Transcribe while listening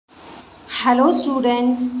Hello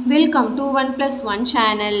students, welcome to 1+1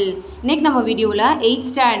 channel. இன்னைக்கு நம்ம வீடியோல 8th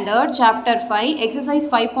standard chapter 5 exercise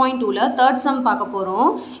 5.2ல third sum பார்க்க போறோம்.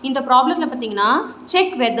 இந்த ப்ராப்ளம்ல பாத்தீங்கன்னா check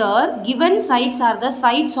whether given sides are the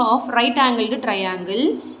sides of right angled triangle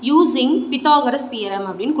using Pythagoras theorem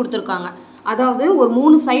அப்படினு கொடுத்திருக்காங்க. அதாவது ஒரு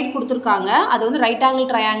மூணு சைடு கொடுத்திருக்காங்க. அது வந்து ரைட்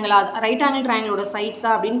ஆங்கிள் ட்ரையாங்கிளோட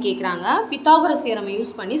சைட்ஸா அப்படினு கேக்குறாங்க. Pythagoras theorem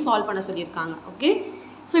யூஸ் பண்ணி சால்வ் பண்ண சொல்லிருக்காங்க. ஓகே?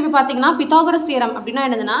 So, இப்போ பார்த்தீங்கன்னா Pythagoras theorem அப்படின்னா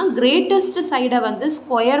என்னதுன்னா greatest side வந்து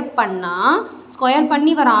ஸ்கொயர்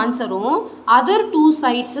பண்ணி வர ஆன்சரும் அதர் டூ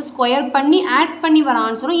சைட்ஸ் ஸ்கொயர் பண்ணி ஆட் பண்ணி வர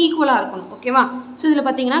ஆன்சரும் ஈக்குவலாக இருக்கணும். ஓகேவா? ஸோ இதில்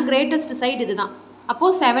பார்த்தீங்கன்னா greatest side இதுதான்.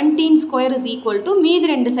 அப்போது 17 ஸ்கொயர் இஸ் ஈக்குவல் டு மீதி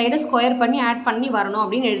ரெண்டு சைடை ஸ்கொயர் பண்ணி ஆட் பண்ணி வரணும்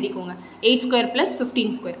அப்படின்னு எழுதிக்கோங்க. 8 ஸ்கொயர் ப்ளஸ்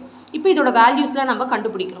 15 ஸ்கொயர். இப்போ இதோட வேல்யூஸ்லாம் நம்ம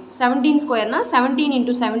கண்டுபிடிக்கிறோம். 17 ஸ்கொயர்னா 17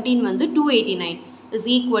 இன்ட்டு 17 வந்து 289 இஸ்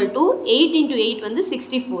ஈக்குவல் டு 8 இன்ட்டு 8 வந்து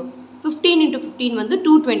 64. 15 into 15 வந்து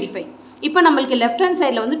 225. இப்போ நம்மளுக்கு லெஃப்ட் ஹேண்ட்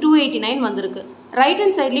சைடில் வந்து 289 வந்திருக்கு. ரைட்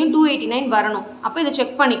ஹேண்ட் சைட்லேயும் 289 வரணும். அப்போ இதை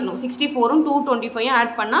செக் பண்ணிக்கணும். 64ம் 225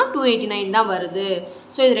 ஆட் பண்ணால் 289 தான் வருது.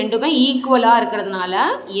 ஸோ இது ரெண்டுமே ஈக்குவலாக இருக்கிறதுனால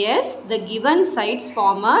S the given sides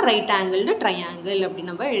form a right angled triangle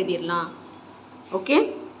அப்படின்னு நம்ம எழுதிடலாம். ஓகே,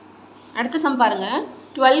 அடுத்த சம் பாருங்கள்.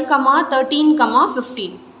 12, 13,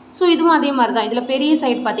 15. ஸோ இதுவும் அதே மாதிரி தான். இதில் பெரிய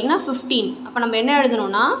சைடு பார்த்தீங்கன்னா 15. அப்போ நம்ம என்ன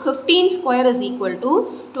எழுதணும்னா 15 square is equal to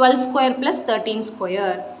 12 square plus 13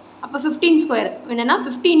 square. அப்போ 15 ஸ்கொயர் என்னென்னா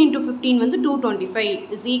 15 இன்ட்டு 15 வந்து 225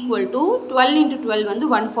 இஸ் ஈக்குவல் டு 12 இன்ட்டு 12 வந்து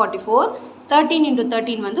 144, 13 இன்ட்டு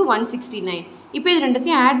 13 வந்து 169. இப்போ இது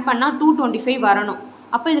ரெண்டுத்தையும் ஆட் பண்ணால் 225 வரணும்.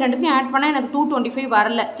 அப்போ இது ரெண்டுத்தையும் ஆட் பண்ணால் எனக்கு 225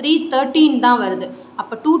 வரல, 313 தான் வருது.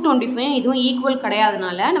 அப்போ 225 இதுவும் ஈக்குவல்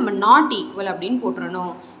கிடையாதுனால நம்ம நாட் ஈக்குவல் அப்படின்னு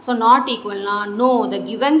போட்டுறணும். So not ஈக்குவல்னா no the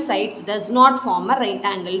given sides does not form a right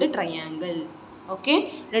angled triangle. Okay,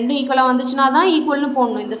 ரெண்டும் ஈக்குவலாக வந்துச்சுன்னா தான் ஈக்குவல்னு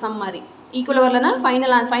போடணும். இந்த சம் மாதிரி ஈக்குவல் வரலன்னா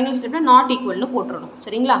ஃபைனல் ஸ்டெப்பில் நாட் ஈக்குவல்னு போட்டுறணும்.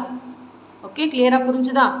 சரிங்களா? ஓகே, கிளியராக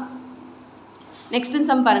புரிஞ்சுதா? நெக்ஸ்ட்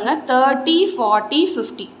சம் பாருங்கள். 30, 40,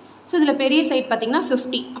 50. ஸோ இதில் பெரிய சைட் பார்த்தீங்கன்னா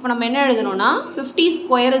 50. அப்போ நம்ம என்ன எழுதணும்னா 50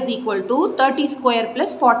 square is equal to 30 square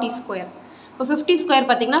plus 40 square. இப்போ 50 ஸ்கொயர்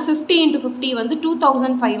பார்த்தீங்கன்னா 50 இன்ட்டு 50 வந்து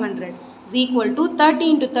 2500 இஸ் ஈக்குவல் டு 30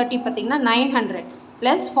 இன்ட்டு 30 பார்த்தீங்கன்னா 900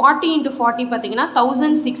 ப்ளஸ் 40 இன்ட்டு 40 பார்த்தீங்கன்னா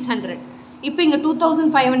 1600. இப்போ இங்கே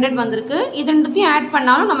 2500 வந்திருக்கு. இது ரெண்டுத்தையும் ஆட்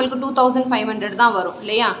பண்ணாலும் நம்மளுக்கு 2500 தான் வரும்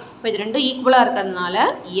இல்லையா? இப்போ இது ரெண்டும் ஈக்குவலாக இருக்கிறதுனால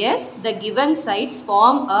S the given sides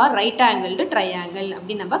form a right angled triangle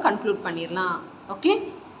அப்படின்னு நம்ம கன்க்ளூட் பண்ணிடலாம். ஓகே,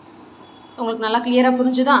 ஸோ உங்களுக்கு நல்லா கிளியராக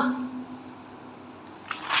புரிஞ்சுதா?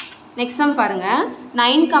 நெக்ஸ்ட் சம் பாருங்கள்.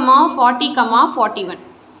 9, 40, 41.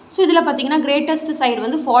 ஸோ இதில் பார்த்தீங்கன்னா கிரேட்டஸ்ட் சைடு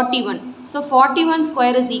வந்து 41. So 41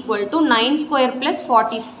 square is equal to 9 square plus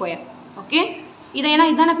 40 square. Okay, இதை ஏன்னா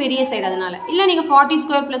இதுதானே பெரிய சைடு, அதனால் இல்லை நீங்கள் 40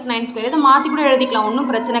 ஸ்கொயர் ப்ளஸ் 9 ஸ்கொயர் இதை மாற்றி கூட எழுதிக்கலாம், ஒன்றும்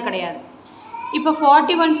பிரச்சனை கிடையாது. இப்போ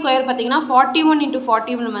 41 ஸ்கொயர் பார்த்தீங்கன்னா 41 இன்ட்டு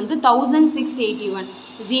 41 வந்து 1681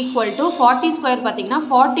 இஸ் ஈக்குவல் டு 40 ஸ்கொயர் பார்த்தீங்கன்னா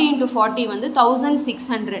 40 இன்ட்டு 40 வந்து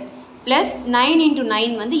 1600 ப்ளஸ் 9 இன்ட்டு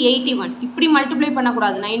 9 வந்து 81. இப்படி மல்டிப்ளை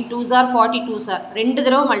பண்ணக்கூடாது. 9 2s are 42s are ரெண்டு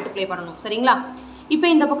தடவை மல்டிப்ளை பண்ணணும். சரிங்களா? இப்போ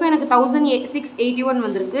இந்த பக்கம் எனக்கு 1681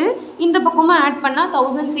 வந்திருக்கு. இந்த பக்கமும் ஆட் பண்ணால்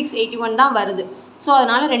 1681 தான் வருது. ஸோ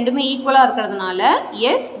அதனால் ரெண்டுமே ஈக்குவலாக இருக்கிறதுனால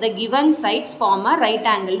S the given sides form a right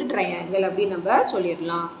angled triangle அப்படின்னு நம்ம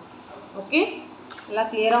சொல்லிடலாம். ஓகே,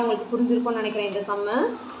 எல்லாம் கிளியராக உங்களுக்கு புரிஞ்சிருக்கும்னு நினைக்கிறேன் இந்த சம்மு.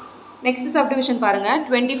 நெக்ஸ்ட் சப்டிவிஷன் பாருங்கள்.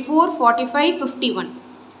 24, 45, 51.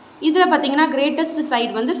 இதில் பார்த்தீங்கன்னா கிரேட்டஸ்ட்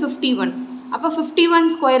சைடு வந்து 51. அப்போ 51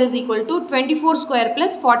 square is equal to 24 square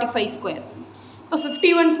plus 45 square. இப்போ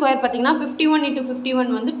 51 ஸ்கொயர் பார்த்தீங்கன்னா 51 இன்ட்டு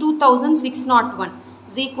 51 வந்து 2601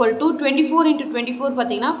 இஸ் ஈக்குவல் டு 24 இன்ட்டு 24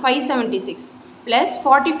 பார்த்தீங்கன்னா 576 ப்ளஸ்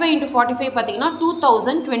 45 இன்ட்டு 45 பார்த்தீங்கன்னா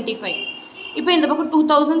 2025. இப்போ இந்த பக்கம்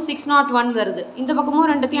 2601 வருது. இந்த பக்கமும்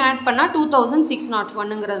ரெண்டுத்தையும் ஆட் பண்ணால்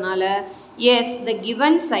 2601ங்கிறதுனால S the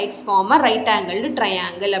given sides form a right angled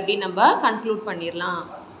triangle அப்படின்னு நம்ம கன்க்ளூட் பண்ணிடலாம்.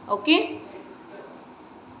 ஓகே,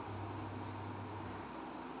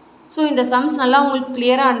 ஸோ இந்த சம்ஸ் நல்லா உங்களுக்கு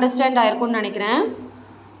கிளியராக அண்டர்ஸ்டாண்ட் ஆயிருக்கும்னு நினைக்கிறேன்.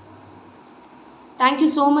 தேங்க்யூ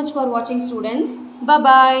ஸோ மச் ஃபார் வாட்சிங் ஸ்டூடெண்ட்ஸ்.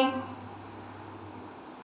 பாய்.